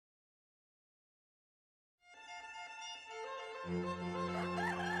The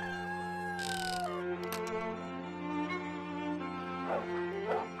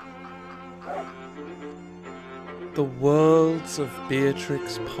Worlds of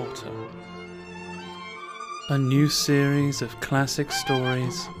Beatrix Potter. A new series of classic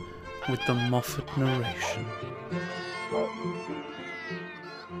stories with the Moffatt Narration.